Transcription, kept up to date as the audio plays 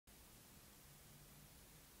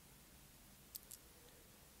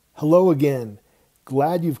Hello again.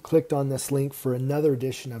 Glad you've clicked on this link for another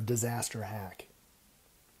edition of Disaster Hack.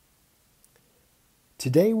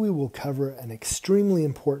 Today we will cover an extremely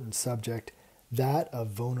important subject, that of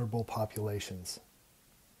vulnerable populations.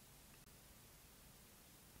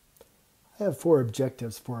 I have 4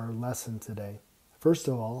 objectives for our lesson today. First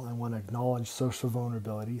of all, I want to acknowledge social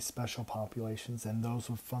vulnerability, special populations, and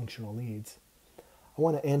those with functional needs. I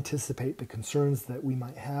want to anticipate the concerns that we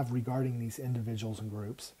might have regarding these individuals and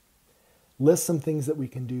groups. List some things that we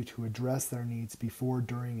can do to address their needs before,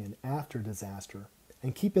 during, and after disaster.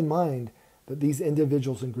 And keep in mind that these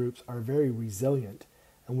individuals and groups are very resilient,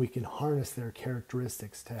 and we can harness their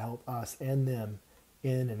characteristics to help us and them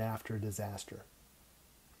in and after disaster.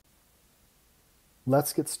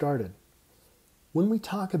 Let's get started. When we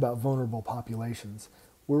talk about vulnerable populations,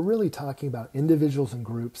 we're really talking about individuals and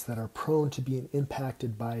groups that are prone to being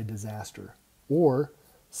impacted by a disaster, or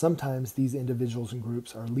sometimes these individuals and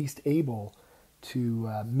groups are least able to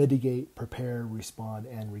mitigate, prepare, respond,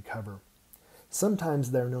 and recover.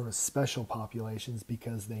 Sometimes they're known as special populations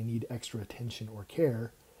because they need extra attention or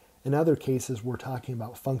care. In other cases, we're talking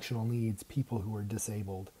about functional needs, people who are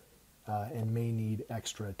disabled and may need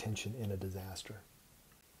extra attention in a disaster.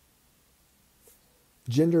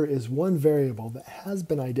 Gender is one variable that has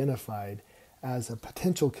been identified as a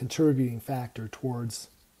potential contributing factor towards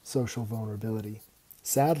social vulnerability.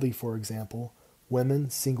 Sadly, for example,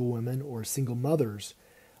 single women, or single mothers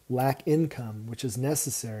lack income, which is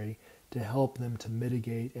necessary to help them to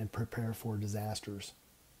mitigate and prepare for disasters.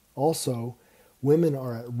 Also, women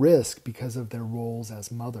are at risk because of their roles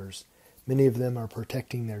as mothers. Many of them are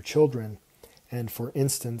protecting their children, and for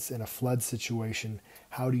instance, in a flood situation,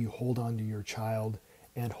 how do you hold on to your child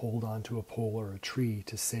and hold on to a pole or a tree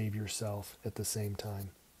to save yourself at the same time?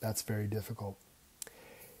 That's very difficult.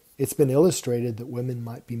 It's been illustrated that women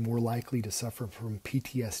might be more likely to suffer from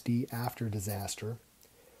PTSD after disaster.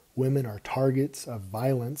 Women are targets of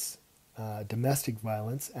violence, domestic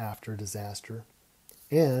violence after disaster.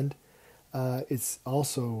 And it's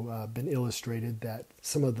also been illustrated that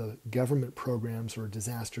some of the government programs or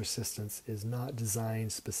disaster assistance is not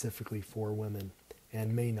designed specifically for women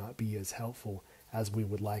and may not be as helpful as we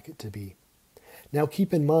would like it to be. Now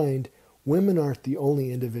keep in mind, women aren't the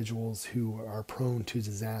only individuals who are prone to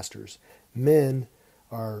disasters. Men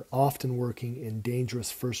are often working in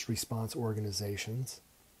dangerous first response organizations,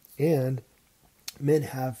 and men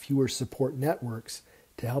have fewer support networks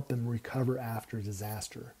to help them recover after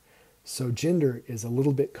disaster. So gender is a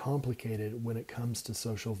little bit complicated when it comes to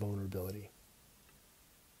social vulnerability.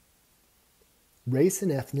 Race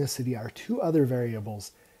and ethnicity are 2 other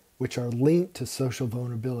variables which are linked to social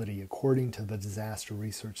vulnerability according to the disaster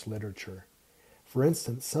research literature. For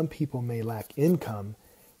instance, some people may lack income,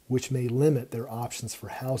 which may limit their options for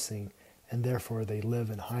housing, and therefore they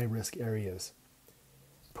live in high-risk areas.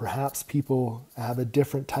 Perhaps people have a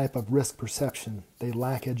different type of risk perception. They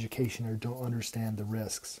lack education or don't understand the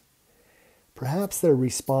risks. Perhaps their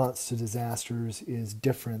response to disasters is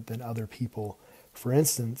different than other people. For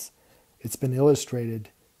instance, it's been illustrated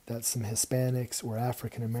that some Hispanics or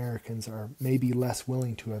African Americans are maybe less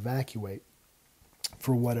willing to evacuate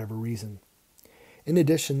for whatever reason. In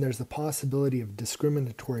addition, there's the possibility of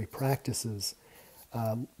discriminatory practices.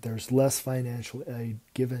 There's less financial aid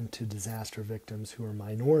given to disaster victims who are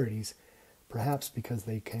minorities, perhaps because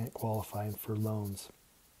they can't qualify for loans.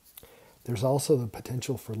 There's also the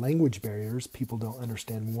potential for language barriers. People don't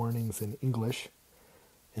understand warnings in English.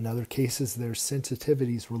 In other cases, there's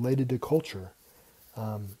sensitivities related to culture.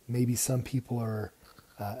 Maybe some people are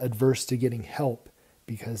adverse to getting help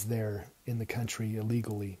because they're in the country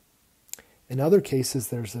illegally. In other cases,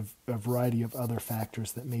 there's a variety of other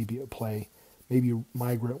factors that may be at play. Maybe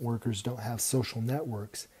migrant workers don't have social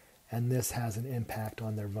networks, and this has an impact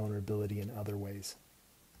on their vulnerability in other ways.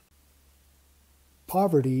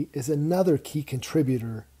 Poverty is another key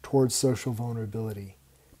contributor towards social vulnerability.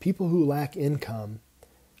 People who lack income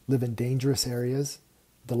live in dangerous areas,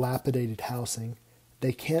 dilapidated housing.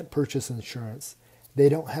 They can't purchase insurance. They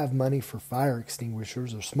don't have money for fire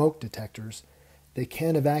extinguishers or smoke detectors. They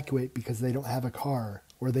can't evacuate because they don't have a car,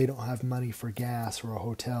 or they don't have money for gas or a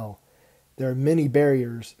hotel. There are many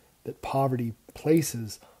barriers that poverty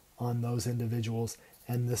places on those individuals,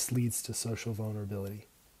 and this leads to social vulnerability.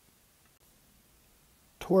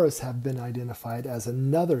 Tourists have been identified as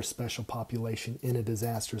another special population in a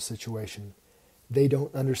disaster situation. They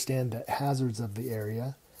don't understand the hazards of the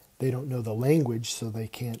area. They don't know the language, so they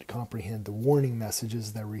can't comprehend the warning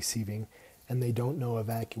messages they're receiving, and they don't know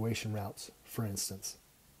evacuation routes, for instance.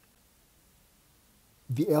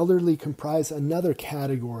 The elderly comprise another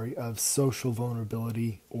category of social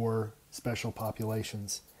vulnerability or special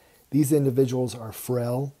populations. These individuals are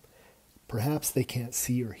frail. Perhaps they can't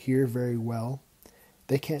see or hear very well.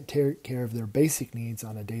 They can't take care of their basic needs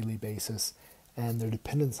on a daily basis, and their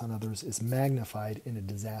dependence on others is magnified in a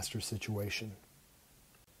disaster situation.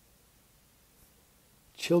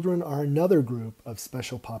 Children are another group of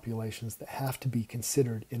special populations that have to be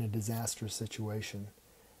considered in a disaster situation.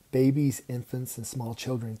 Babies, infants, and small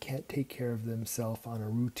children can't take care of themselves on a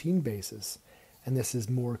routine basis, and this is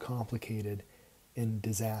more complicated in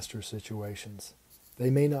disaster situations. They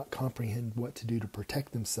may not comprehend what to do to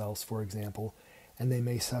protect themselves, for example, and they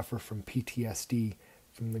may suffer from PTSD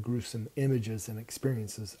from the gruesome images and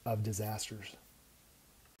experiences of disasters.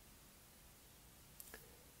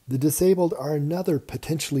 The disabled are another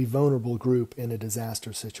potentially vulnerable group in a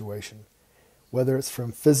disaster situation. Whether it's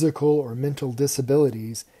from physical or mental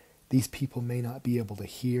disabilities, these people may not be able to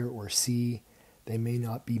hear or see, they may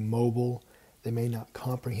not be mobile, they may not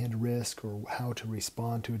comprehend risk or how to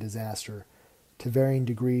respond to a disaster. To varying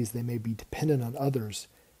degrees, they may be dependent on others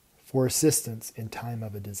for assistance in time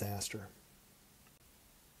of a disaster.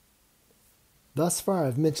 Thus far,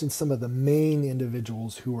 I've mentioned some of the main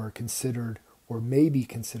individuals who are considered or may be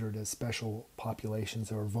considered as special populations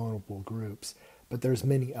or vulnerable groups, but there's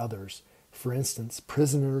many others. For instance,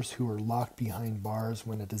 prisoners who are locked behind bars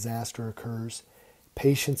when a disaster occurs,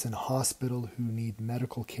 patients in hospital who need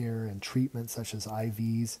medical care and treatment such as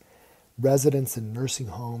IVs, residents in nursing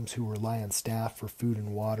homes who rely on staff for food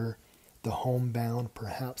and water, the homebound,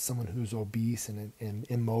 perhaps someone who's obese and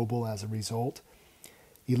immobile as a result,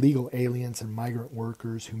 illegal aliens and migrant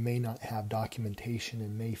workers who may not have documentation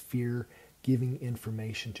and may fear giving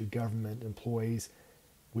information to government employees,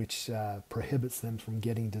 which prohibits them from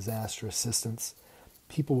getting disaster assistance,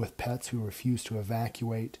 people with pets who refuse to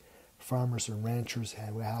evacuate, farmers and ranchers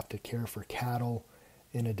who have to care for cattle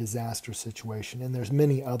in a disaster situation, and there's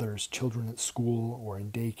many others, children at school or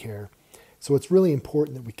in daycare. So it's really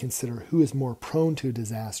important that we consider who is more prone to a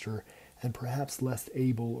disaster and perhaps less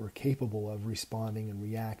able or capable of responding and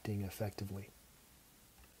reacting effectively.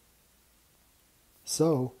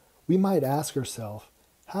 So, we might ask ourselves,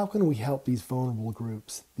 how can we help these vulnerable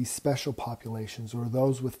groups, these special populations, or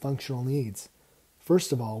those with functional needs?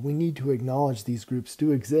 First of all, we need to acknowledge these groups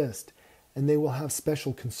do exist, and they will have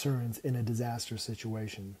special concerns in a disaster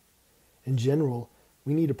situation. In general,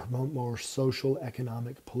 we need to promote more social,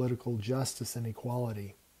 economic, political justice and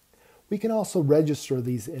equality. We can also register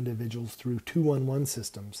these individuals through 211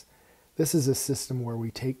 systems. This is a system where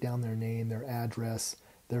we take down their name, their address,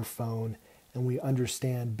 their phone, and we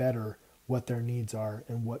understand better what their needs are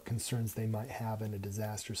and what concerns they might have in a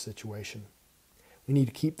disaster situation. We need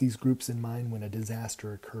to keep these groups in mind when a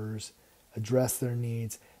disaster occurs, address their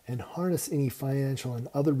needs, and harness any financial and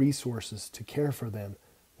other resources to care for them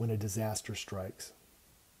when a disaster strikes.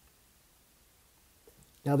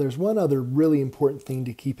 Now, there's one other really important thing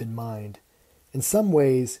to keep in mind. In some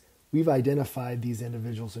ways, we've identified these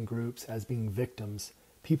individuals and groups as being victims,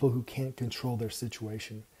 people who can't control their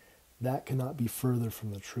situation. That cannot be further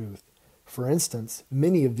from the truth. For instance,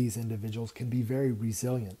 many of these individuals can be very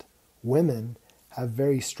resilient. Women have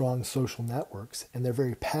very strong social networks, and they're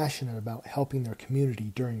very passionate about helping their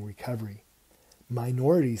community during recovery.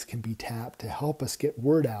 Minorities can be tapped to help us get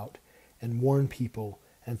word out and warn people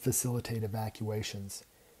and facilitate evacuations.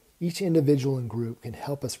 Each individual and group can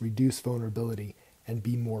help us reduce vulnerability and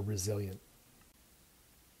be more resilient.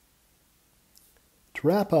 To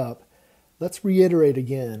wrap up, let's reiterate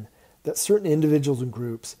again that certain individuals and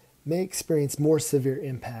groups may experience more severe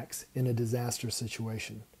impacts in a disaster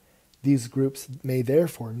situation. These groups may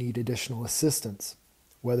therefore need additional assistance,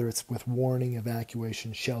 whether it's with warning,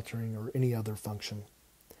 evacuation, sheltering, or any other function.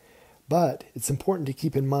 But it's important to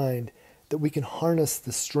keep in mind that we can harness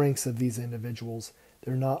the strengths of these individuals.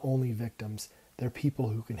 They're not only victims, they're people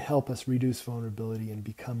who can help us reduce vulnerability and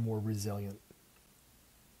become more resilient.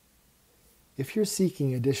 If you're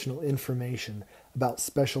seeking additional information about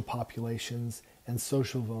special populations and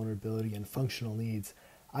social vulnerability and functional needs,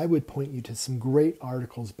 I would point you to some great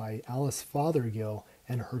articles by Alice Fothergill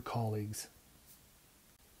and her colleagues.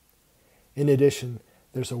 In addition,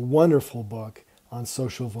 there's a wonderful book on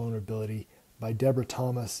social vulnerability by Deborah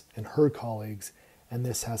Thomas and her colleagues, and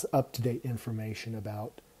this has up-to-date information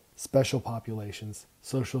about special populations,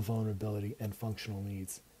 social vulnerability, and functional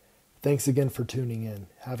needs. Thanks again for tuning in.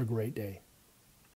 Have a great day.